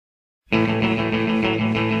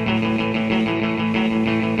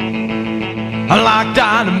I like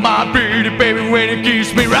dynamite, pretty baby, when it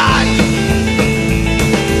keeps me right.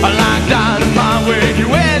 I like dynamite when you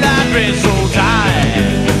wear that dress so tight.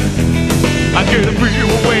 I get a feel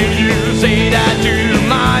when you say that you're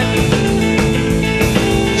mine.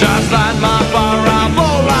 Just like my fire, I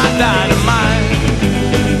blow like dynamite.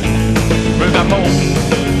 Well, come on,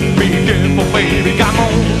 be careful, baby, come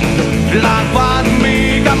on. Like what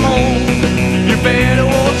me, come on. You better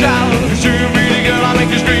watch out, 'cause you're a pretty girl, I'll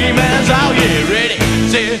make you scream and shout. Yeah, ready,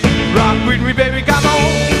 say, rock with me, baby, come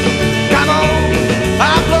on. Come on,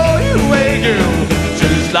 I'll blow you away, girl.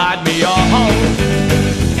 Just light me on.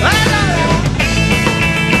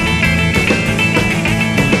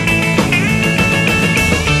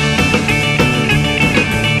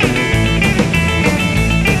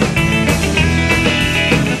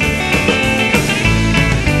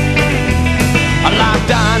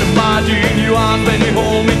 Dynamite in your arms when you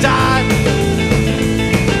hold me tight.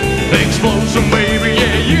 Explosion, baby,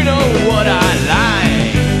 yeah, you know what I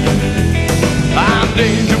like. I'm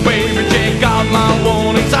danger, baby, check out my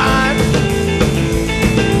warning sign.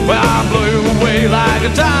 Well, I blow you away like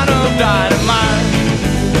a ton of dynamite.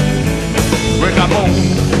 Well, come on,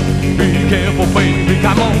 be careful, baby,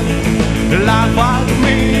 come on. Like what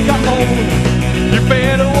me, come on. You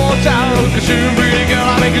better watch out, 'cause you're a pretty girl,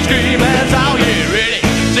 I'll make you scream and shout. Yeah, ready,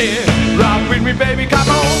 say, rock with me, baby.